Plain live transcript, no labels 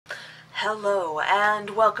Hello,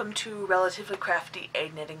 and welcome to Relatively Crafty, a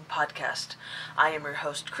knitting podcast. I am your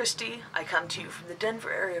host, Christy. I come to you from the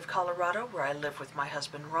Denver area of Colorado, where I live with my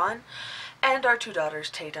husband, Ron, and our two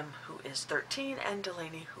daughters, Tatum, who is 13, and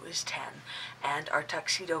Delaney, who is 10, and our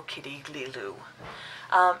tuxedo kitty, Lilu.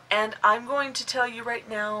 And I'm going to tell you right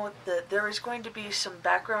now that there is going to be some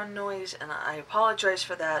background noise, and I apologize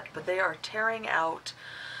for that, but they are tearing out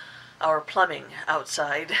our plumbing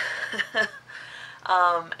outside.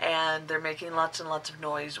 And they're making lots and lots of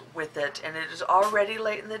noise with it, and it is already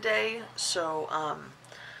late in the day, so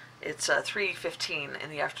it's 3:15 in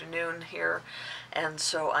the afternoon here, and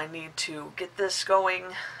so I need to get this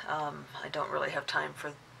going. I don't really have time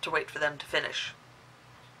to wait for them to finish.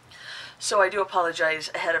 So I do apologize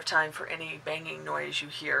ahead of time for any banging noise you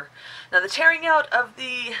hear. Now, the tearing out of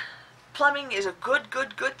the plumbing is a good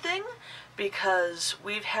thing, because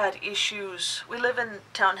we've had issues. We live in a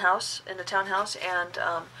townhouse, and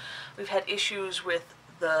we've had issues with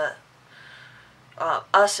the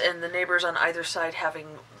us and the neighbors on either side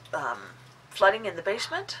having flooding in the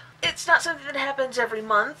basement. It's not something that happens every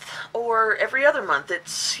month or every other month.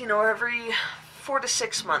 It's, every 4 to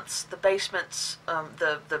 6 months the basements,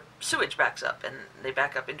 the sewage backs up, and they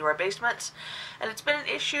back up into our basements, and it's been an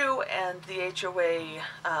issue, and the HOA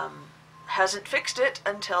hasn't fixed it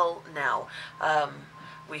until now.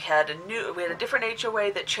 We had a different HOA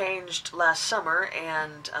that changed last summer,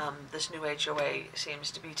 and this new HOA seems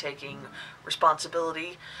to be taking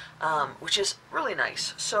responsibility, which is really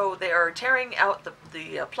nice. So they are tearing out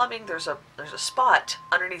the plumbing. There's a spot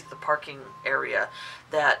underneath the parking area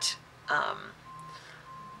that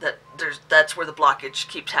that's where the blockage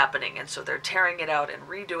keeps happening, and so they're tearing it out and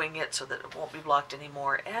redoing it so that it won't be blocked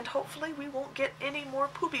anymore, and hopefully we won't get any more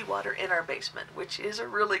poopy water in our basement, which is a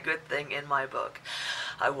really good thing in my book.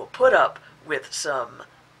 I will put up with some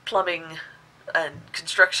plumbing and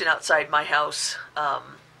construction outside my house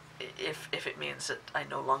if it means that I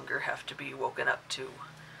no longer have to be woken up to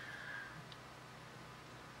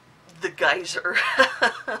the geyser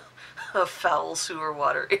of foul sewer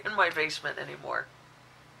water in my basement anymore.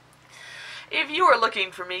 If you are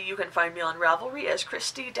looking for me, you can find me on Ravelry as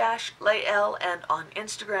Cristi-Lael and on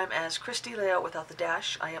Instagram as Cristi-Lael without the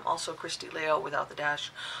dash. I am also Cristi-Lael without the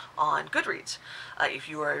dash on Goodreads if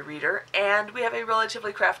you are a reader. And we have a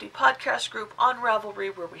Relatively Crafty Podcast group on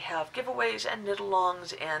Ravelry where we have giveaways and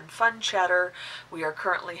knit-alongs and fun chatter. We are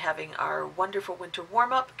currently having our wonderful winter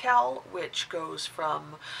warm-up KAL, which goes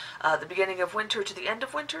from the beginning of winter to the end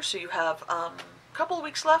of winter. So you have a couple of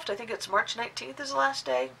weeks left. I think it's March 19th is the last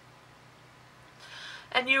day.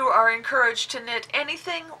 And you are encouraged to knit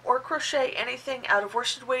anything or crochet anything out of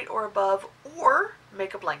worsted weight or above, or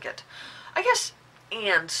make a blanket. I guess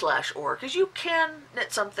 /or, because you can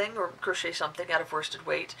knit something or crochet something out of worsted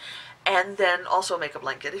weight and then also make a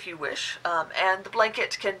blanket if you wish. And the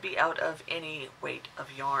blanket can be out of any weight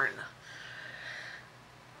of yarn.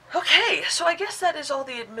 Okay, so I guess that is all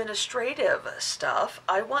the administrative stuff.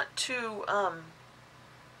 I want to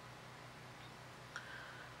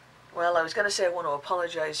well, I was going to say I want to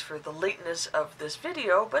apologize for the lateness of this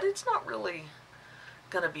video, but it's not really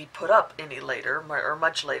going to be put up any later, or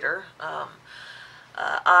much later.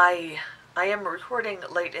 I am recording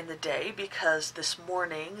late in the day because this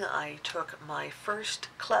morning I took my first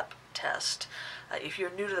CLEP test. If you're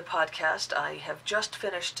new to the podcast, I have just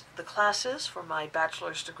finished the classes for my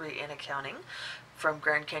bachelor's degree in accounting from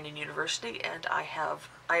Grand Canyon University, and I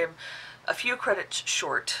am a few credits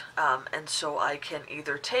short, and so I can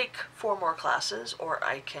either take 4 more classes or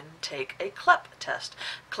I can take a CLEP test.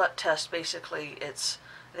 CLEP test, basically,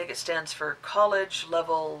 I think it stands for College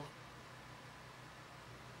Level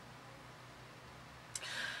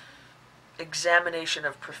Examination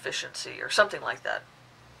of Proficiency, or something like that.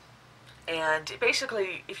 And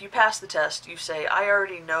basically, if you pass the test, you say, I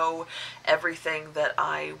already know everything that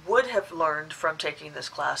I would have learned from taking this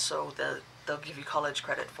class, so they'll give you college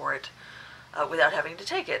credit for it without having to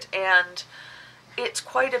take it. And it's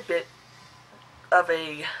quite a bit of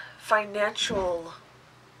a financial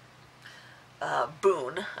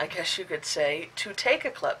boon, I guess you could say, to take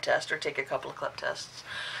a CLEP test or take a couple of CLEP tests.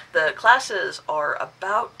 The classes are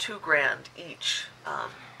about $2,000 each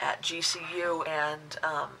at GCU, and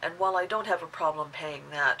while I don't have a problem paying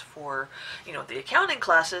that for, the accounting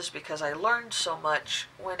classes, because I learned so much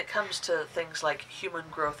when it comes to things like human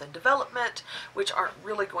growth and development, which aren't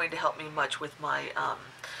really going to help me much with my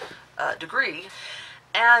degree,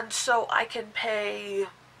 and so I can pay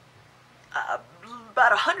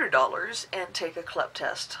about $100 and take a CLEP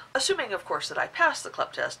test, assuming, of course, that I pass the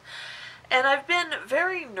CLEP test. And I've been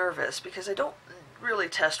very nervous because I don't really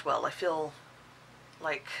test well. I feel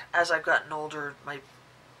like as I've gotten older, my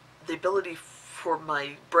the ability for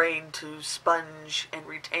my brain to sponge and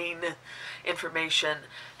retain information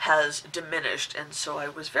has diminished, and so I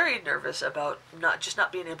was very nervous about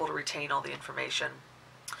not being able to retain all the information.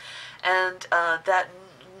 And that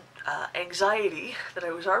anxiety that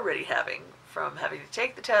I was already having from having to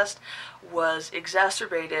take the test was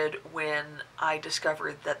exacerbated when I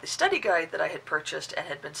discovered that the study guide that I had purchased and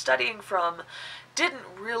had been studying from didn't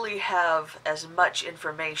really have as much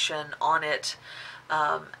information on it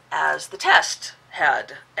as the test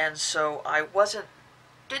had, and so I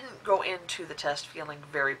didn't go into the test feeling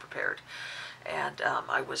very prepared, and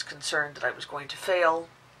I was concerned that I was going to fail,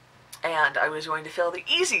 and I was going to fail the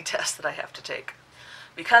easy test that I have to take,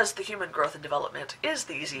 because the human growth and development is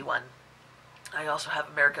the easy one. I also have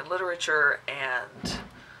American literature and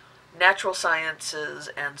natural sciences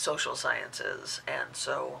and social sciences, and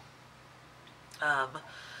so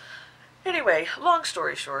anyway, long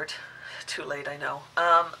story short, too late, I know.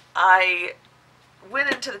 I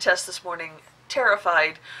went into the test this morning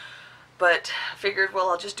terrified, but figured, well,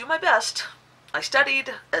 I'll just do my best. I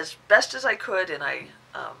studied as best as I could, and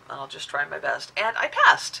I'll just try my best, and I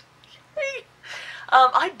passed. Yay!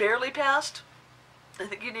 I barely passed. I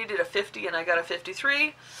think you needed a 50, and I got a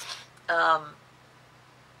 53.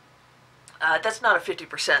 That's not a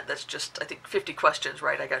 50%. That's just, I think, 50 questions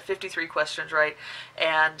right. I got 53 questions right,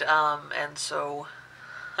 and so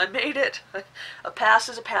I made it. A pass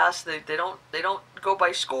is a pass. They don't go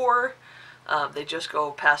by score. They just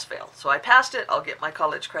go pass fail. So I passed it. I'll get my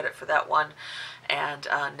college credit for that one, and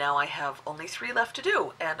now I have only 3 left to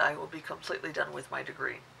do, and I will be completely done with my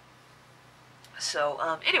degree.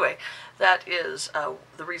 So anyway, that is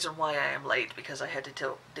the reason why I am late, because I had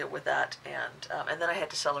to deal with that, and then I had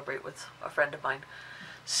to celebrate with a friend of mine.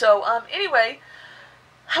 So anyway,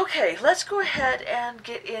 okay, let's go ahead and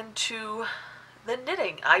get into the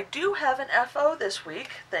knitting. I do have an FO this week,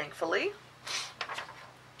 thankfully,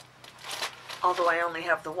 although I only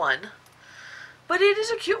have the one, but it is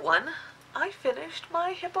a cute one. I finished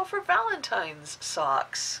my Hippo for Valentine's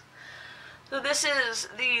socks. So this is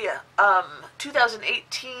the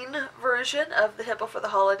 2018 version of the Hippo for the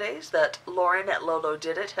Holidays that Lauren at Lolo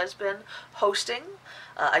Did It has been hosting.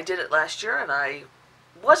 I did it last year, and I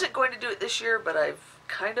wasn't going to do it this year, but I've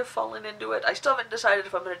kind of fallen into it. I still haven't decided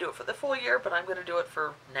if I'm going to do it for the full year, but I'm going to do it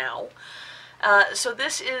for now. So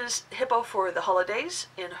this is Hippo for the Holidays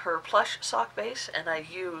in her plush sock base, and I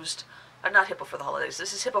used, not Hippo for the Holidays,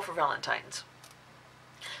 this is Hippo for Valentine's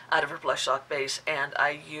out of her plush sock base, and I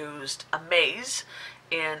used a maze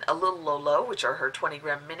in a little Lolo, which are her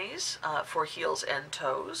 20-gram minis, for heels and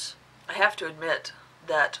toes. I have to admit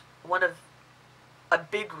that a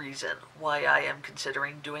big reason why I am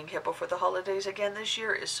considering doing Hippo for the Holidays again this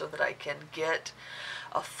year is so that I can get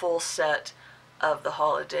a full set of the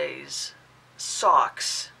holidays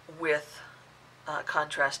socks with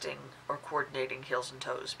contrasting or coordinating heels and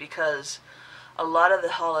toes, because a lot of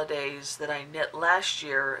the holidays that I knit last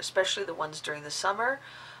year, especially the ones during the summer,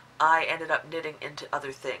 I ended up knitting into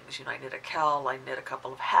other things. You know, I knit a KAL, I knit a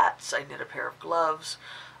couple of hats, I knit a pair of gloves.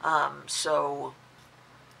 So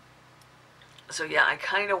yeah, I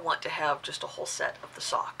kind of want to have just a whole set of the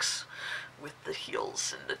socks with the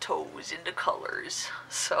heels and the toes and the colors.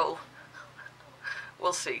 So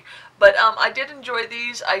we'll see. But I did enjoy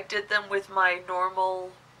these. I did them with my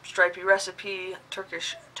normal stripy recipe,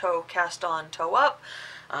 Turkish toe cast on, toe up.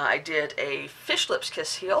 I did a fish lips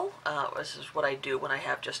kiss heel. This is what I do when I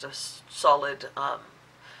have just a solid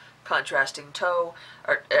contrasting toe,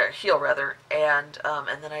 or heel rather, and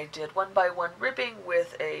then I did 1x1 ribbing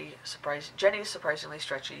with a Jenny's surprisingly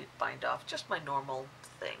stretchy bind off, just my normal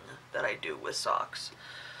thing that I do with socks.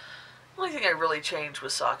 The only thing I really changed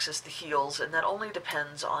with socks is the heels, and that only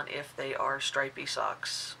depends on if they are stripy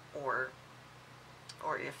socks or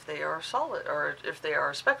if they are solid, or if they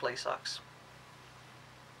are speckly socks.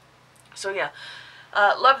 So yeah,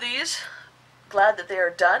 love these. Glad that they are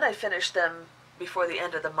done. I finished them before the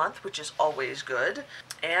end of the month, which is always good.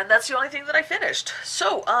 And that's the only thing that I finished.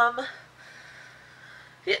 So,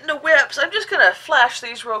 getting the whips. I'm just going to flash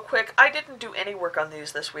these real quick. I didn't do any work on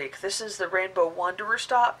these this week. This is the Rainbow Wanderer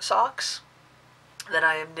socks that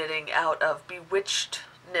I am knitting out of Bewitched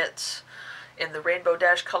Knits in the Rainbow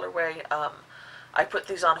Dash colorway. I put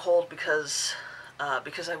these on hold because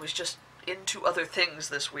I was just into other things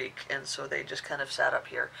this week, and so they just kind of sat up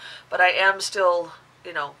here. But I am still,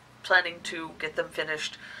 you know, planning to get them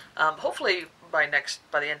finished. Hopefully by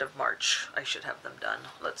the end of March, I should have them done.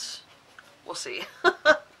 We'll see.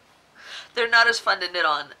 They're not as fun to knit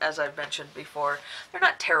on as I've mentioned before. They're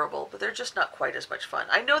not terrible, but they're just not quite as much fun.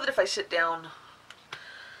 I know that if I sit down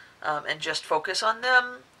and just focus on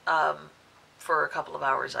them, for a couple of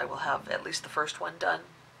hours I will have at least the first one done.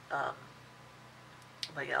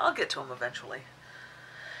 But yeah, I'll get to them eventually.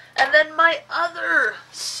 And then my other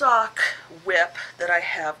sock whip that I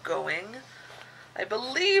have going, I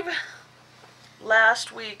believe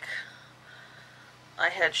last week I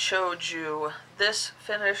had showed you this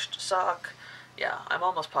finished sock. Yeah, I'm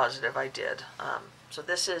almost positive I did. So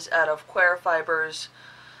this is out of Quare Fibers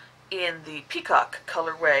in the Peacock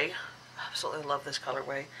colorway. Absolutely love this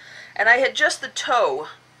colorway. And I had just the toe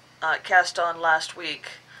cast on last week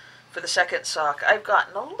for the second sock. I've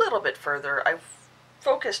gotten a little bit further. I've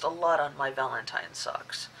focused a lot on my Valentine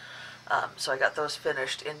socks. So I got those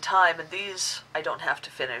finished in time, and these I don't have to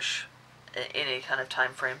finish in any kind of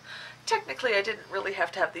time frame. Technically, I didn't really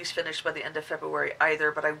have to have these finished by the end of February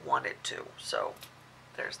either, but I wanted to, so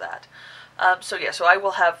there's that. So yeah, so I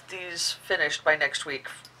will have these finished by next week,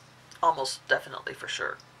 almost definitely for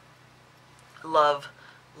sure. Love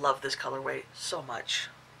this colorway so much.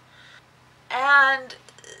 And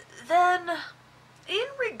then, in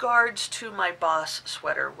regards to my Boss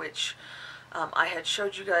sweater, which I had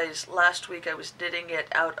showed you guys last week, I was knitting it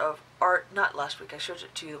out of not last week, I showed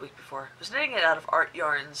it to you the week before. I was knitting it out of Art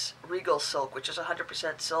Yarn's Regal Silk, which is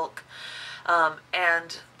 100% silk.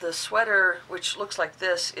 And the sweater, which looks like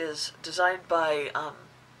this, is designed by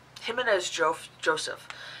Jimenez Joseph.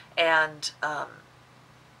 And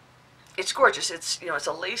it's gorgeous. It's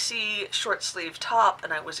a lacy short sleeve top,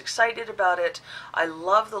 and I was excited about it. I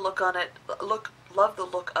love the look on it. Love the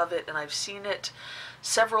look of it, and I've seen it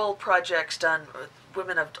several projects done with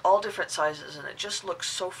women of all different sizes, and it just looks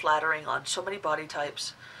so flattering on so many body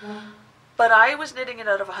types. But I was knitting it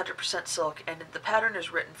out of 100% silk, and the pattern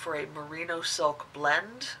is written for a merino silk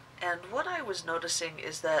blend. And what I was noticing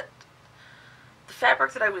is that the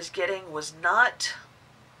fabric that I was getting was not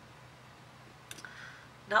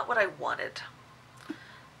what I wanted.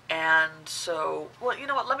 And so, well, you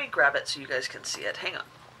know what, let me grab it so you guys can see it. Hang on.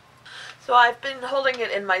 So I've been holding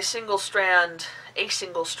it in my single strand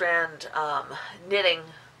knitting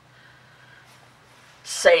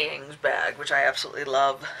sayings bag, which I absolutely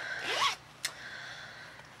love.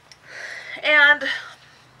 And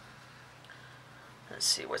let's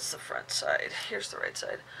see, what's the front side? Here's the right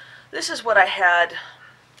side. This is what I had,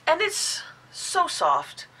 and it's so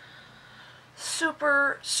soft.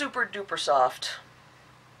 Super, super duper soft.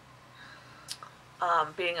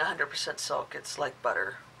 Being 100% silk, it's like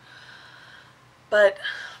butter. But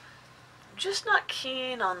I'm just not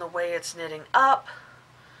keen on the way it's knitting up.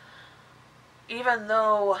 Even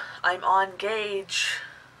though I'm on gauge,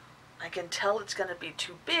 I can tell it's going to be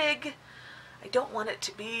too big. I don't want it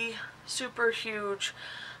to be super huge.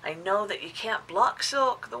 I know that you can't block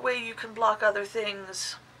silk the way you can block other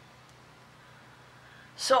things.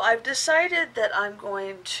 So I've decided that I'm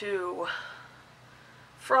going to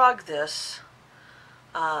frog this,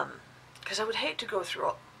 because I would hate to go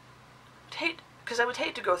through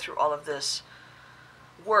all of this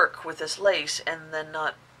work with this lace and then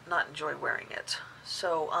not enjoy wearing it.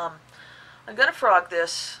 So I'm gonna frog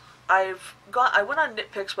this. I went on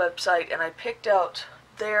KnitPick's website and I picked out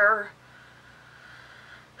their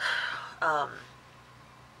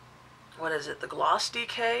what is it? The Gloss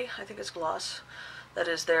DK? I think it's Gloss. That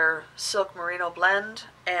is their silk merino blend,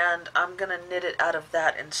 and I'm gonna knit it out of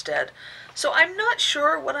that instead. So I'm not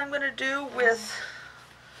sure what I'm gonna do with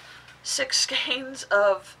 6 skeins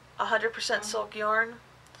of 100% silk yarn.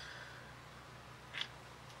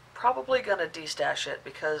 Probably gonna destash it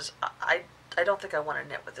because I don't think I want to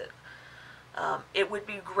knit with it. It would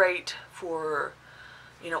be great for,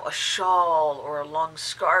 a shawl or a long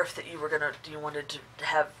scarf that you wanted to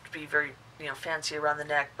have to be very, fancy around the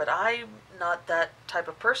neck, but I'm not that type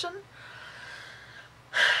of person.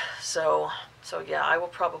 So yeah, I will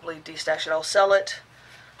probably destash it. I'll sell it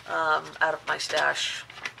out of my stash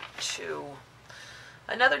to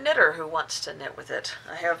another knitter who wants to knit with it.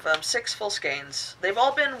 I have 6 full skeins. They've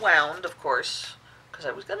all been wound, of course, because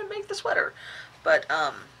I was going to make the sweater, but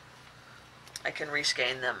I can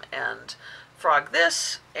reskein them and frog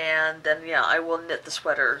this, and then yeah, I will knit the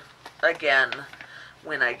sweater again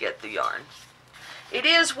when I get the yarn. It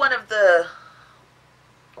is one of the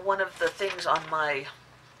things on my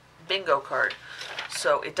bingo card,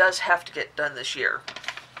 so it does have to get done this year.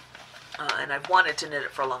 And I've wanted to knit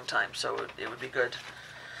it for a long time, so it would be good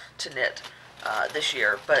to knit this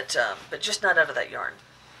year, but just not out of that yarn.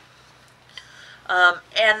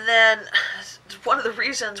 And then one of the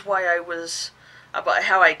reasons why about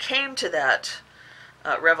how I came to that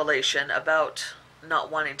revelation about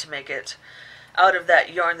not wanting to make it out of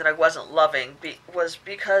that yarn that I wasn't loving was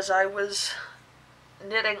because I was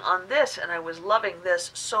knitting on this, and I was loving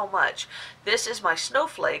this so much. This is my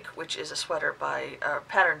Snowflake, which is a sweater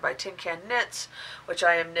patterned by Tin Can Knits, which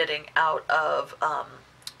I am knitting out of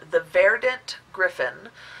the Verdant Griffin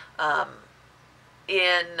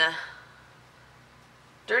in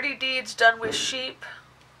Dirty Deeds Done with Sheep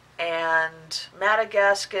and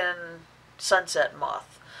Madagascan Sunset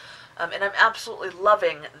Moth. And I'm absolutely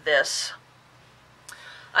loving this.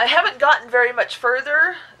 I haven't gotten very much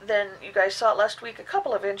further than you guys saw it last week, a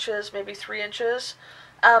couple of inches, maybe 3 inches.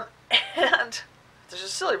 And there's a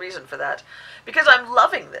silly reason for that, because I'm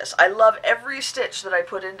loving this. I love every stitch that I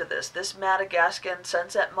put into this. This Madagascan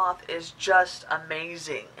Sunset Moth is just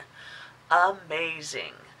amazing.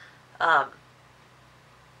 Amazing. But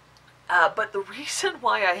the reason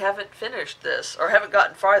why I haven't finished this, or haven't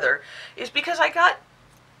gotten farther, is because I got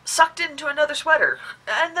sucked into another sweater.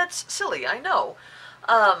 And that's silly, I know.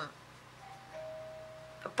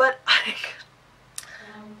 But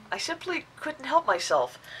I simply couldn't help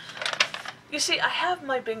myself. You see, I have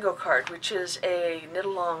my bingo card, which is a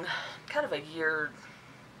knit-along, kind of a year,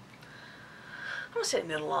 I don't want to say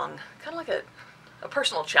knit-along, kind of like a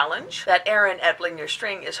personal challenge that Erin at Bling Your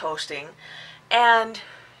String is hosting. And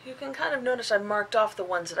you can kind of notice I marked off the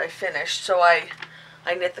ones that I finished. So I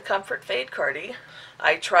knit the Comfort Fade Cardie.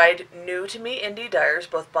 I tried new to me indie dyers,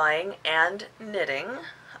 both buying and knitting.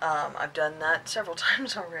 I've done that several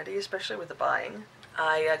times already, especially with the buying.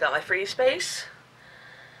 I got my free space.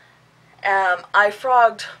 I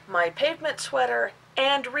frogged my pavement sweater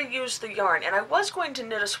and reused the yarn. And I was going to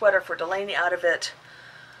knit a sweater for Delaney out of it.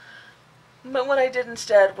 But what I did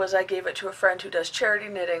instead was I gave it to a friend who does charity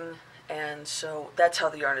knitting. And so that's how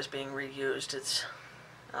the yarn is being reused. It's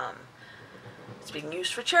being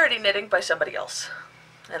used for charity knitting by somebody else.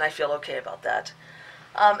 And I feel okay about that.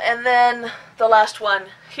 And then the last one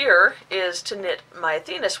here is to knit my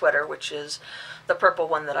Athena sweater, which is the purple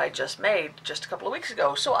one that I just made just a couple of weeks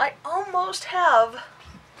ago. So I almost have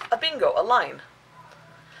a bingo, a line.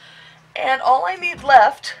 And all I have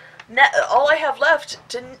left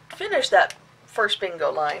to finish that first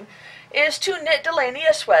bingo line is to knit Delaney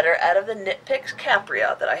a sweater out of the Knit Picks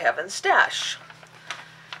Capria that I have in stash.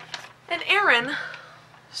 And Erin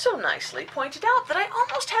so nicely pointed out that I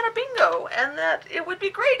almost had a bingo and that it would be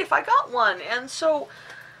great if I got one. And so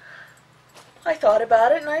I thought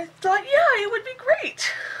about it and I thought, yeah, it would be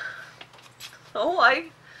great. So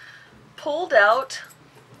I pulled out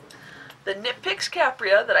the Knit Picks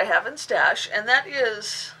Capria that I have in stash, and that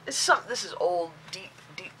is this is old, deep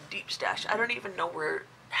stash. I don't even know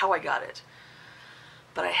how I got it.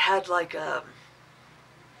 But I had like a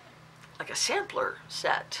sampler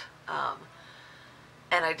set.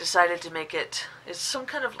 And I decided to make it's some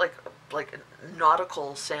kind of like a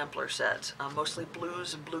nautical sampler set, mostly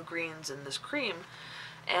blues and blue-greens and this cream,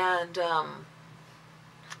 and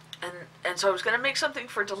so I was going to make something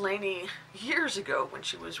for Delaney years ago when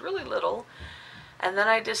she was really little, and then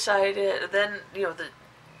I decided,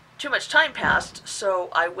 too much time passed, so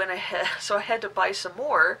I went ahead, so I had to buy some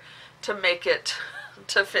more to make it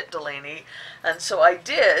to fit Delaney, and so I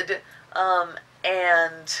did, and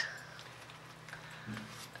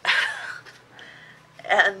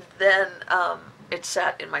then it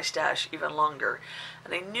sat in my stash even longer.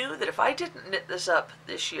 And I knew that if I didn't knit this up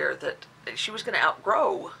this year, that she was going to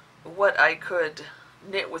outgrow what I could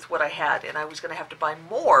knit with what I had, and I was going to have to buy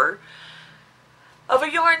more of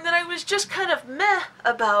a yarn that I was just kind of meh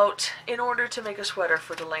about in order to make a sweater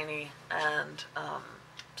for Delaney. And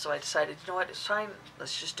so I decided, you know what, it's fine,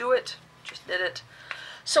 let's just do it, just knit it.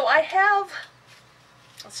 So I have,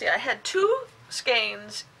 I had 2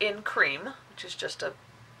 skeins in cream, which is just a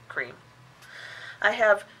cream. I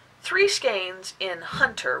have 3 skeins in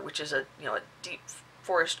Hunter, which is a deep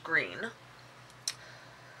forest green.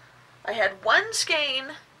 I had 1 skein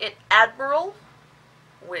in Admiral,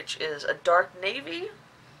 which is a dark navy.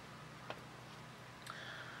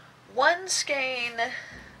 1 skein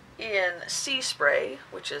in Sea Spray,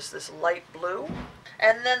 which is this light blue.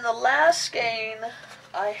 And then the last skein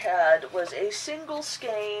I had was a single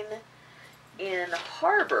skein in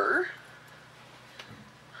Harbor,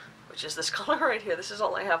 which is this color right here. This is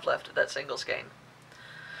all I have left of that single skein.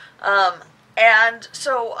 And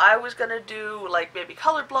so I was going to do like maybe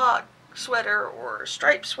colored block sweater or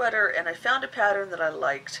striped sweater, and I found a pattern that I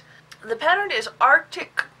liked. The pattern is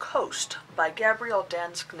Arctic Coast by Gabrielle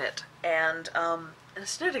Dansknit, and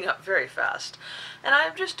it's knitting up very fast. And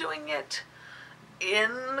I'm just doing it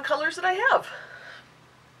in the colors that I have.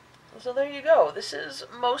 So there you go. This is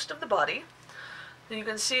most of the body. You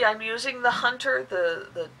can see I'm using the Hunter,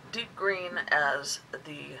 the deep green, as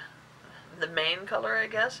the main color, I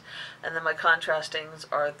guess, and then my contrastings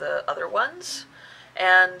are the other ones.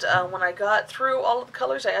 And when I got through all of the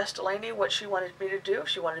colors, I asked Delaney what she wanted me to do. If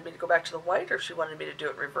she wanted me to go back to the white, or if she wanted me to do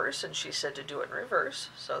it in reverse, and she said to do it in reverse.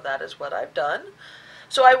 So that is what I've done.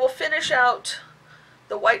 So I will finish out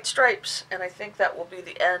the white stripes, and I think that will be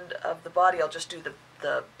the end of the body. I'll just do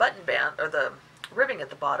the button band, or the ribbing at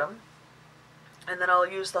the bottom, and then I'll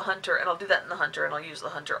use the hunter, and I'll do that in the hunter, and I'll use the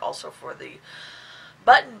hunter also for the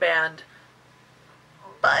button band.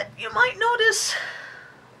 But you might notice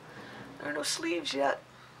there are no sleeves yet.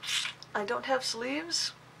 I don't have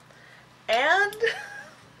sleeves, and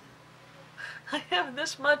I have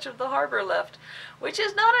this much of the harbor left, which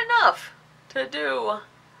is not enough to do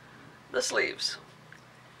the sleeves.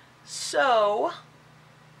 So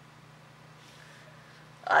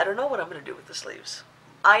I don't know what I'm going to do with the sleeves.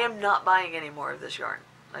 I am not buying any more of this yarn.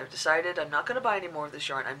 I've decided I'm not going to buy any more of this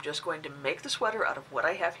yarn. I'm just going to make the sweater out of what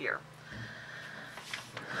I have here.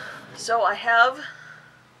 So I have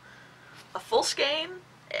a full skein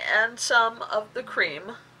and some of the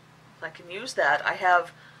cream. I can use that. I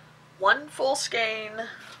have one full skein,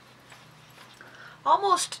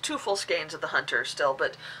 almost 2 full skeins of the hunter still,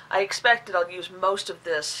 but I expect that I'll use most of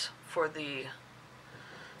this for the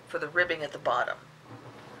ribbing at the bottom.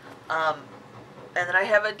 And then I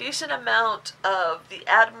have a decent amount of the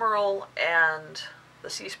Admiral and the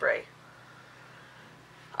Sea Spray.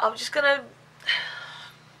 I'm just gonna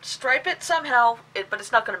stripe it somehow, but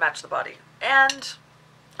it's not going to match the body. And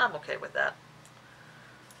I'm okay with that.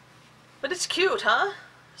 But it's cute, huh?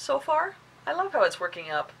 So far? I love how it's working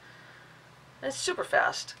up. And it's super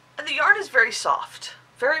fast. And the yarn is very soft.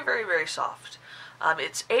 Very, very, very soft.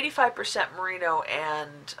 It's 85% merino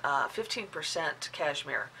and 15%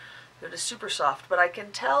 cashmere. It is super soft, but I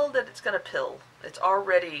can tell that it's going to pill. It's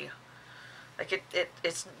already, like it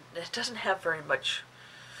doesn't have very much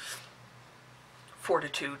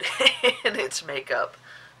fortitude in its makeup.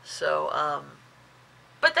 So,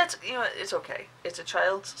 but that's, you know, it's okay. It's a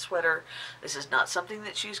child's sweater. This is not something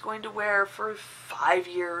that she's going to wear for 5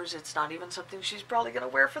 years. It's not even something she's probably going to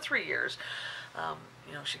wear for 3 years.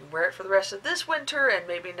 You know, she can wear it for the rest of this winter and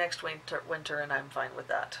maybe next winter, and I'm fine with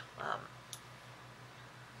that.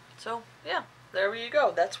 So, yeah, there you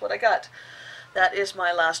go. That's what I got. That is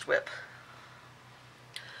my last whip.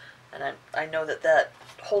 And I know that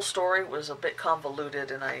whole story was a bit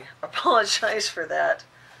convoluted, and I apologize for that.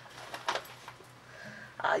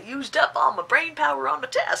 I used up all my brain power on the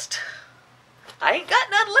test. I ain't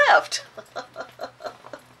got none left.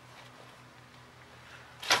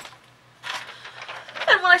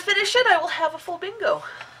 And when I finish it, I will have a full bingo.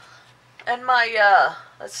 And my,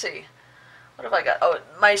 let's see, what have I got? Oh,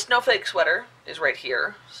 my snowflake sweater is right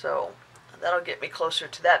here, so that'll get me closer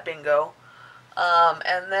to that bingo.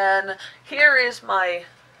 And then here is my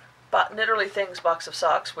Knitterly Things box of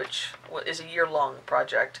socks, which is a year-long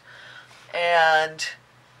project. And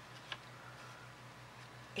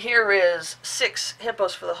here is 6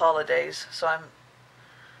 hippos for the holidays, so I'm,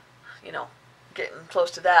 you know, getting close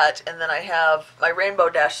to that. And then I have my rainbow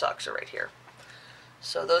dash socks are right here.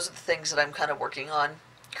 So those are the things that I'm kind of working on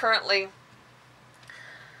currently.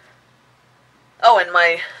 Oh, and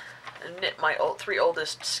my 3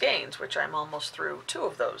 oldest skeins, which I'm almost through 2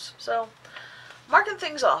 of those. So marking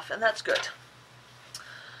things off, and that's good.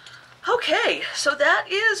 Okay, so that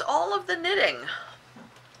is all of the knitting.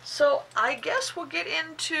 So I guess we'll get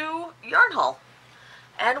into yarn haul.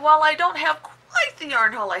 And while I don't have quite the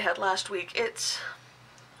yarn haul I had last week, it's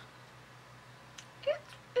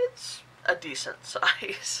a decent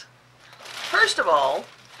size. First of all,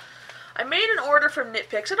 I made an order from Knit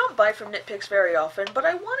Picks. I don't buy from Knit Picks very often, but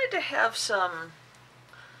I wanted to have some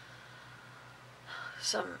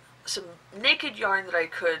naked yarn that I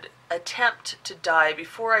could attempt to dye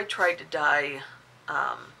before I tried to dye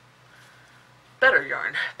better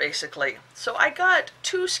yarn, basically. So I got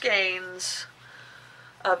 2 skeins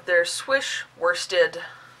of their Swish worsted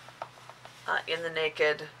in the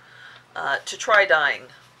naked to try dyeing.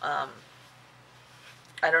 I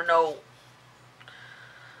don't know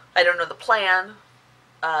the plan.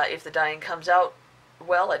 If the dyeing comes out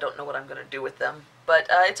well, I don't know what I'm going to do with them. But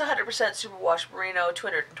it's 100% superwash merino,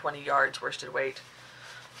 220 yards worsted weight.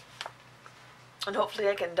 And hopefully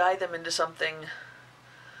I can dye them into something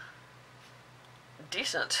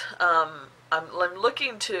decent. I'm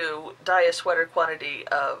looking to dye a sweater quantity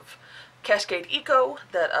of Cascade Eco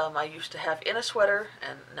that I used to have in a sweater,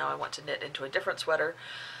 and now I want to knit into a different sweater.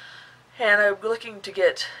 And I'm looking to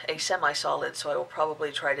get a semi-solid, so I will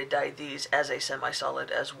probably try to dye these as a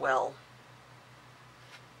semi-solid as well.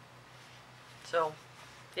 So,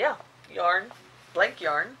 yeah, yarn, blank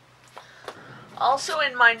yarn. Also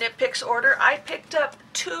in my Knit Picks order, I picked up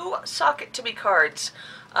 2 Sock It To Me cards.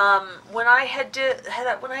 When I had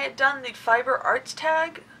done the fiber arts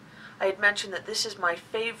tag, I had mentioned that this is my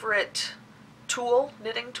favorite tool,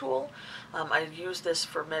 knitting tool. I use this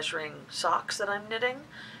for measuring socks that I'm knitting,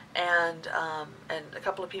 and a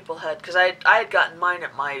couple of people had, because I had gotten mine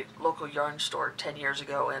at my local yarn store 10 years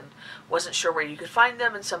ago and wasn't sure where you could find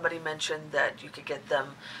them, and somebody mentioned that you could get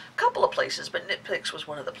them a couple of places, but Knit Picks was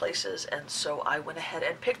one of the places, and so I went ahead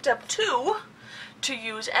and picked up 2 to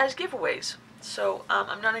use as giveaways. So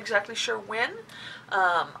I'm not exactly sure when.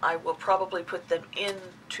 I will probably put them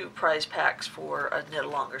into prize packs for a knit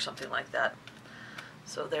along or something like that.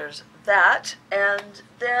 So there's that, and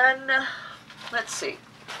then let's see.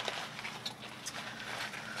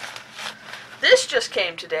 This just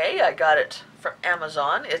came today. I got it from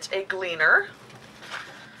Amazon. It's a gleaner.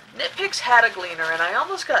 Knit Picks had a gleaner, and I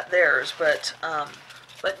almost got theirs, but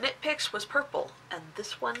Knit Picks was purple, and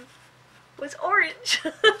this one was orange.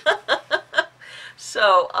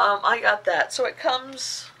 So I got that. So it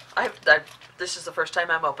comes. This is the first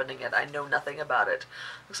time I'm opening it. I know nothing about it.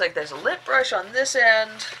 Looks like there's a lint brush on this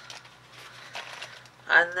end,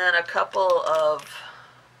 and then a couple of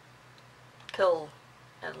pill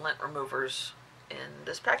and lint removers in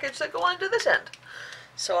this package that go onto this end.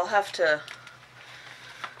 So I'll have to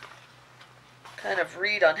kind of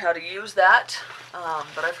read on how to use that,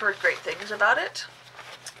 but I've heard great things about it,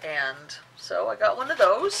 and so I got one of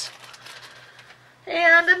those.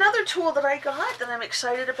 And another tool that I got that I'm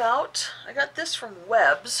excited about, I got this from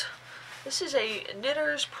Webs. This is a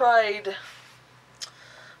Knitter's Pride,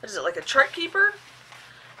 what is it, like a chart keeper?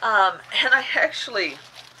 And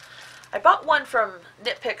I bought one from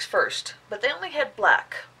Knit Picks first, but they only had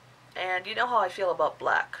black. And you know how I feel about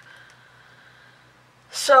black.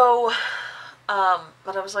 So,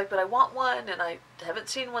 but I was like, but I want one, and I haven't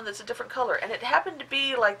seen one that's a different color. And it happened to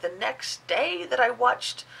be like the next day that I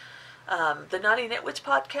watched the Naughty Knitwits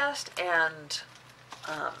podcast, and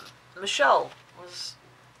Michelle was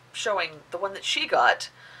showing the one that she got,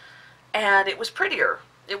 and it was prettier.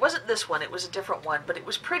 It wasn't this one, it was a different one, but it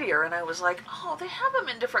was prettier, and I was like, oh, they have them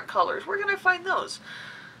in different colors. Where can I find those?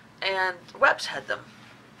 And Webs had them.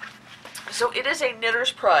 So it is a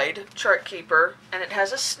Knitter's Pride chart keeper, and it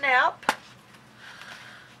has a snap,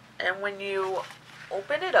 and when you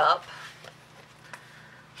open it up,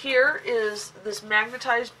 here is this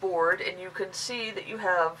magnetized board, and you can see that you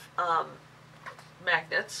have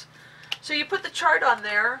magnets. So you put the chart on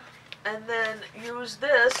there, and then use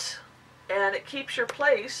this, and it keeps your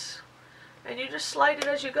place, and you just slide it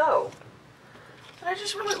as you go. And I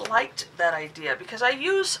just really liked that idea, because I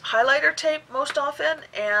use highlighter tape most often,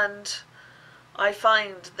 and I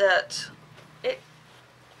find that it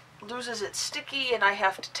loses its sticky, and I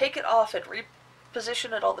have to take it off and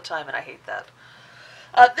reposition it all the time, and I hate that.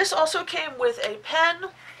 This also came with a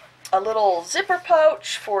pen, a little zipper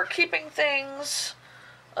pouch for keeping things,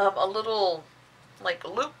 a little like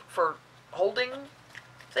loop for holding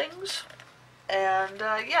things, and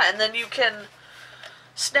yeah, and then you can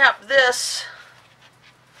snap this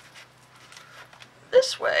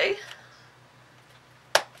way.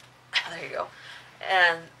 There you go.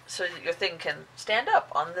 And so that your thing can stand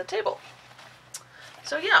up on the table.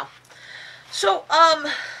 So yeah. So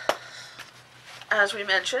as we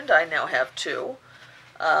mentioned, I now have 2.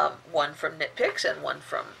 One from Knit Picks and one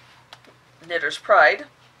from Knitter's Pride.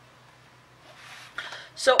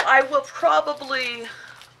 So I will probably,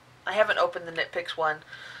 I haven't opened the Knit Picks one.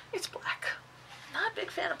 It's black. Not a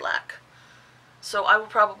big fan of black. So I will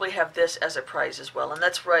probably have this as a prize as well. And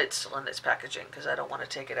that's right, it's still in its packaging, because I don't want to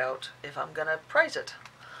take it out if I'm going to prize it.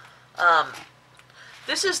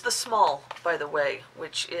 This is the small, by the way,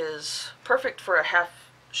 which is perfect for a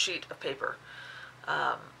half sheet of paper.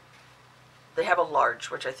 They have a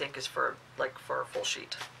large, which I think is for a full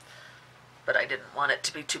sheet, but I didn't want it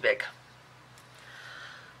to be too big.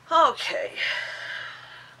 Okay,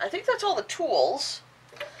 I think that's all the tools.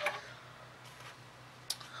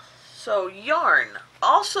 So yarn,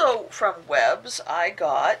 also from Webs, I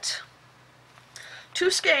got 2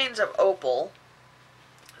 skeins of Opal.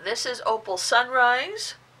 This is Opal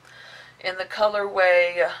Sunrise in the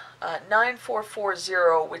colorway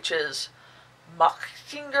 9440, which is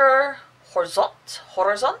Machinger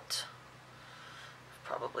Horizont.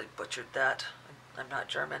 Probably butchered that. I'm not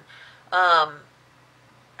German.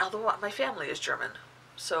 Although my family is German,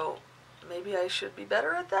 so maybe I should be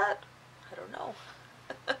better at that. I don't know.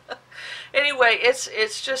 Anyway,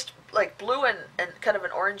 it's just like blue and kind of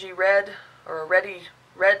an orangey red, or a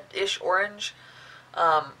reddish orange.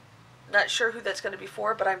 Not sure who that's going to be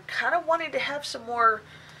for, but I'm kind of wanting to have some more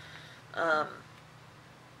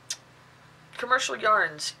commercial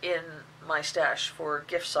yarns in my stash for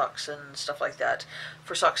gift socks and stuff like that,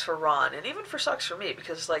 for socks for Ron, and even for socks for me,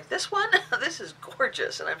 because like this one, this is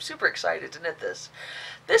gorgeous, and I'm super excited to knit this.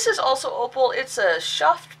 This is also opal. It's a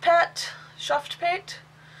Shaftpate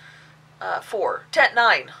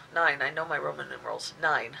 9. I know my Roman numerals.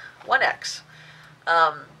 9. 1X.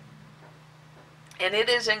 And it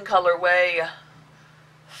is in colorway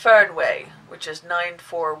Fernway, which is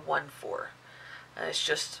 9414. And it's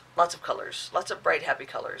just lots of colors. Lots of bright, happy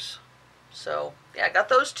colors. So, yeah, I got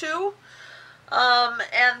those two.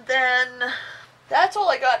 And then that's all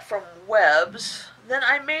I got from Webs. Then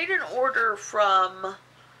I made an order from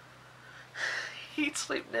Eat,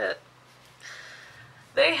 Sleep, Knit.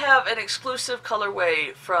 They have an exclusive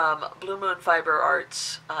colorway from Blue Moon Fiber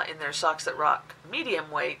Arts in their Socks That Rock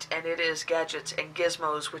medium weight, and it is Gadgets and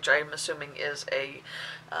Gizmos, which I'm assuming is a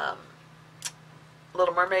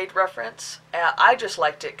Little Mermaid reference. I just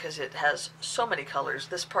liked it because it has so many colors.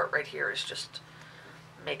 This part right here is just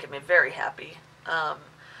making me very happy. I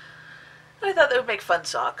thought they would make fun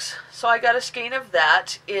socks. So I got a skein of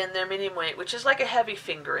that in their medium weight, which is like a heavy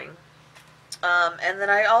fingering. And then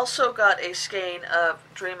I also got a skein of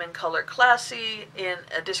Dream in Color Classy in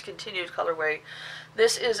a discontinued colorway.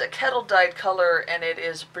 This is a kettle dyed color, and it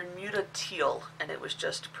is Bermuda Teal, and it was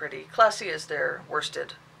just pretty. Classy is their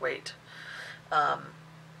worsted weight.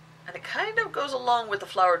 And it kind of goes along with the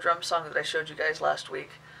Flower Drum song that I showed you guys last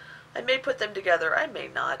week. I may put them together, I may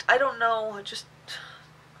not. I don't know, I just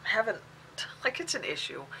haven't, like, it's an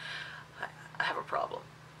issue. I have a problem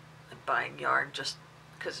in buying yarn just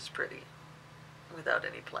because it's pretty, without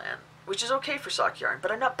any plan. Which is okay for sock yarn,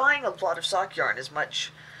 but I'm not buying a lot of sock yarn as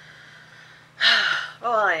much.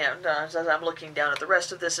 Well, I am, as I'm looking down at the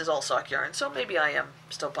rest of this is all sock yarn, so maybe I am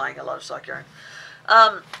still buying a lot of sock yarn.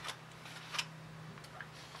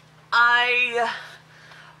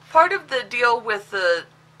 Part of the deal with the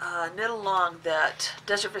knit along that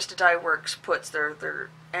Desert Vista Dye Works puts, their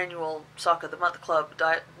annual Sock of the Month Club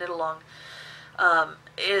knit along,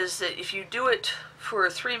 is that if you do it for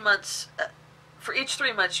 3 months, for each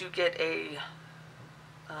 3 months you get a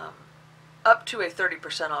up to a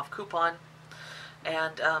 30% off coupon.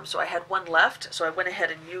 And so I had one left, so I went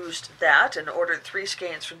ahead and used that and ordered 3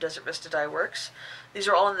 skeins from Desert Vista Dye Works. These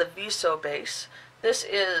are all in the Viso base. This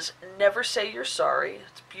is Never Say You're Sorry.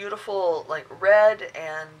 It's beautiful, like red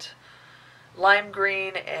and lime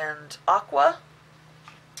green and aqua.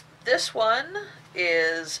 This one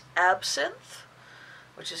is Absinthe,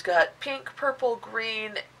 which has got pink, purple,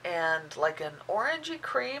 green, and like an orangey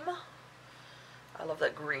cream. I love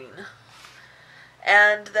that green.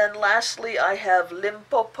 And then lastly I have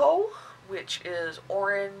Limpopo, which is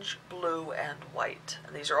orange, blue, and white.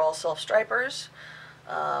 And these are all self-stripers.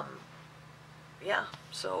 Yeah,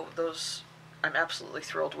 so those I'm absolutely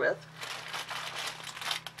thrilled with.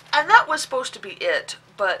 And that was supposed to be it,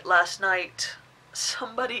 but last night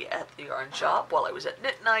somebody at the yarn shop, while I was at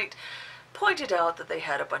knit night, pointed out that they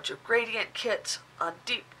had a bunch of gradient kits on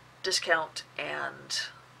deep discount, and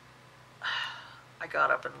I got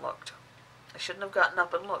up and looked. I shouldn't have gotten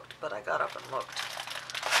up and looked, but I got up and looked.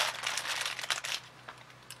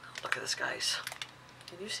 Look at this, guys.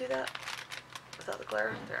 Can you see that? Without the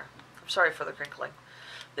glare? There. I'm sorry for the crinkling.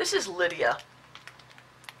 This is Lydia.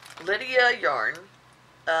 Lydia yarn.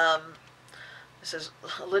 This is,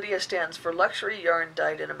 Lydia stands for Luxury Yarn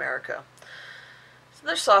Dyed in America. So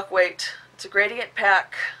their sock weight. It's a gradient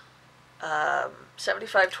pack,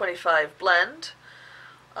 75-25 blend.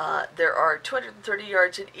 There are 230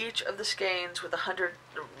 yards in each of the skeins with 100,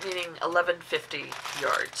 meaning 1150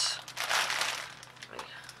 yards. Let me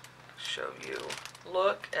show you.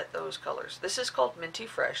 Look at those colors. This is called Minty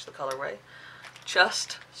Fresh, the colorway.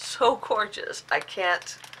 Just so gorgeous. I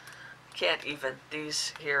can't even.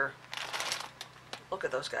 These here. Look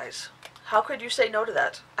at those guys. How could you say no to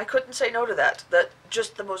that? I couldn't say no to that. That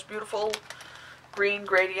just the most beautiful green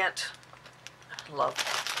gradient. Love.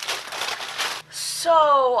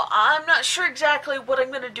 So I'm not sure exactly what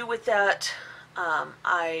I'm going to do with that.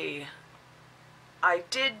 I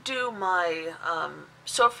did do my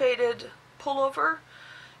sulfated pullover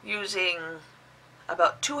using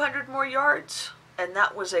about 200 more yards, and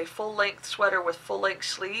that was a full-length sweater with full-length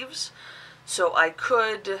sleeves. So I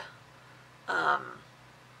could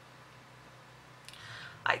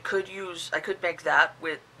make that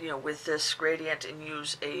with, with this gradient and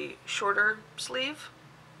use a shorter sleeve.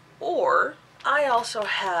 Or I also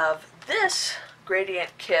have this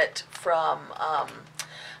gradient kit from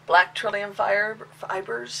Black Trillium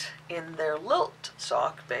Fibers in their Lilt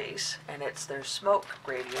sock base, and it's their smoke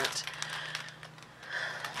gradient.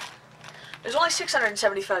 There's only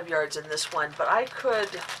 675 yards in this one, but I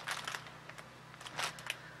could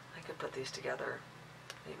put these together.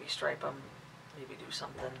 Maybe stripe them. Maybe do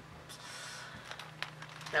something.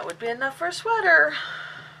 That would be enough for a sweater.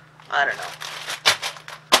 I don't know.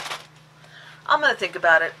 I'm going to think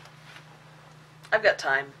about it. I've got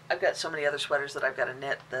time. I've got so many other sweaters that I've got to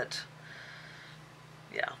knit that,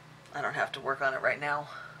 yeah, I don't have to work on it right now.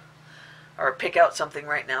 Or pick out something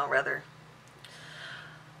right now, rather.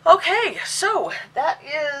 Okay, so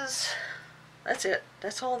that's it.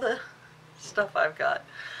 That's all the stuff I've got.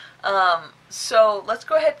 So let's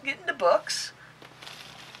go ahead and get into books.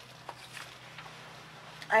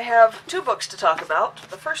 I have 2 books to talk about.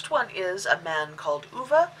 The first one is A Man Called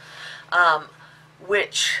Uwe,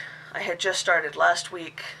 which I had just started last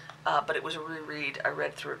week, but it was a reread. I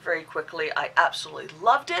read through it very quickly. I absolutely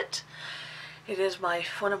loved it. It is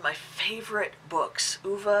one of my favorite books.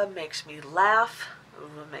 Uwe makes me laugh.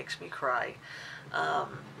 Uwe makes me cry. I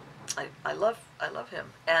love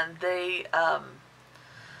him. And they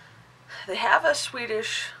have a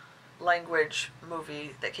Swedish language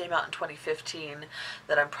movie that came out in 2015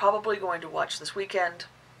 that I'm probably going to watch this weekend.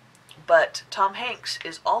 But Tom Hanks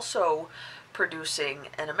is also producing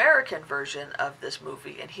an American version of this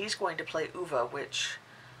movie, and he's going to play Uwe, which...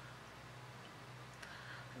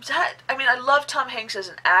 I mean, I love Tom Hanks as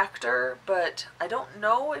an actor, but I don't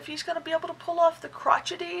know if he's going to be able to pull off the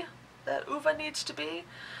crotchety that Uwe needs to be.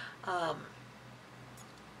 But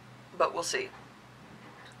we'll see.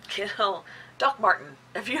 You know, Doc Martin.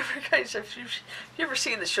 Have you ever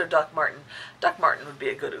seen the show Doc Martin? Doc Martin would be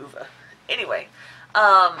a good Uwe. Anyway,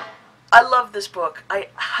 I love this book. I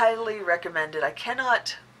highly recommend it. I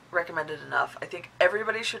cannot recommend it enough. I think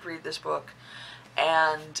everybody should read this book.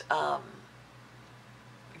 And,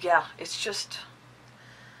 yeah, it's just,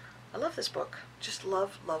 I love this book. Just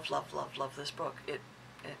love this book. It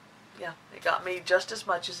got me just as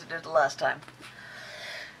much as it did the last time.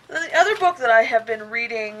 The other book that I have been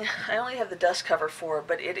reading, I only have the dust cover for,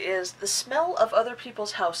 but it is The Smell of Other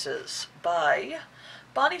People's Houses by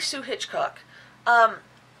Bonnie Sue Hitchcock.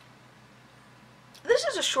 This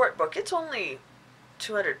is a short book. It's only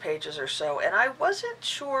 200 pages or so, and I wasn't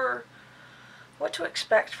sure what to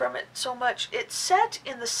expect from it so much. It's set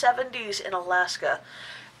in the 70s in Alaska,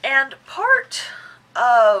 and part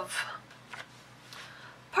of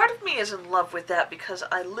me is in love with that because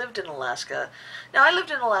I lived in Alaska. Now, I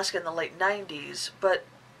lived in Alaska in the late 90s, but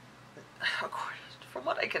from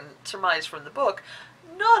what I can surmise from the book,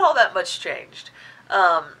 not all that much changed.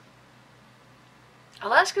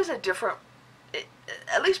 Alaska's a different,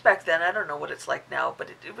 at least back then, I don't know what it's like now, but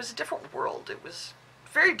it was a different world. It was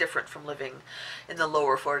very different from living in the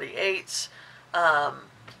lower 48s.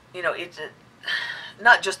 You know, it's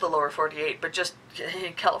not just the lower 48, but just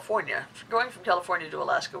in California. Going from California to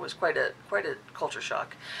Alaska was quite a culture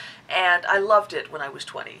shock. And I loved it when I was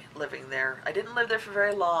 20, living there. I didn't live there for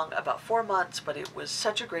very long, about 4 months, but it was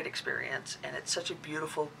such a great experience, and it's such a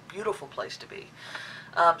beautiful, beautiful place to be.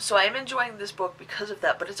 So I am enjoying this book because of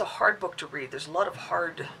that, but it's a hard book to read. There's a lot of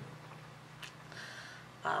hard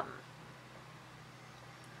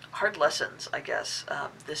lessons, I guess.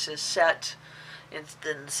 This is set in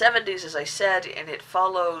the 70s, as I said, and it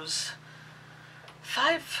follows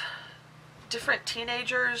 5 different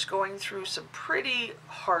teenagers going through some pretty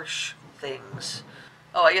harsh things.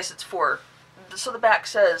 Oh, I guess it's 4. So the back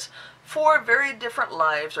says, 4 very different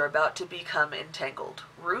lives are about to become entangled.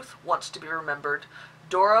 Ruth wants to be remembered.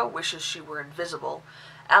 Dora wishes she were invisible.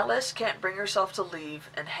 Alice can't bring herself to leave,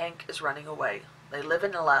 and Hank is running away. They live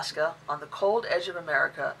in Alaska, on the cold edge of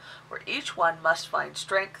America, where each one must find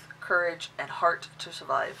strength, courage, and heart to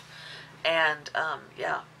survive. And,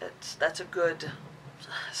 yeah, that's a good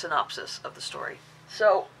synopsis of the story.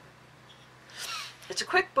 So, it's a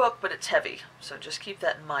quick book, but it's heavy, so just keep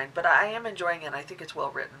that in mind. But I am enjoying it. I think it's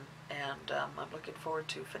well written, and I'm looking forward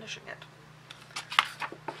to finishing it.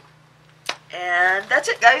 And that's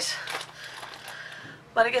it, guys.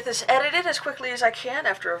 I'm going to get this edited as quickly as I can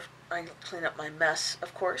after I clean up my mess,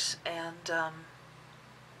 of course. And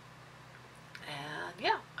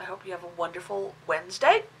yeah, I hope you have a wonderful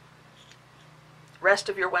Wednesday. Rest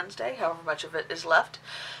of your Wednesday, however much of it is left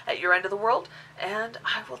at your end of the world. And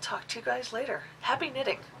I will talk to you guys later. Happy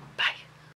knitting.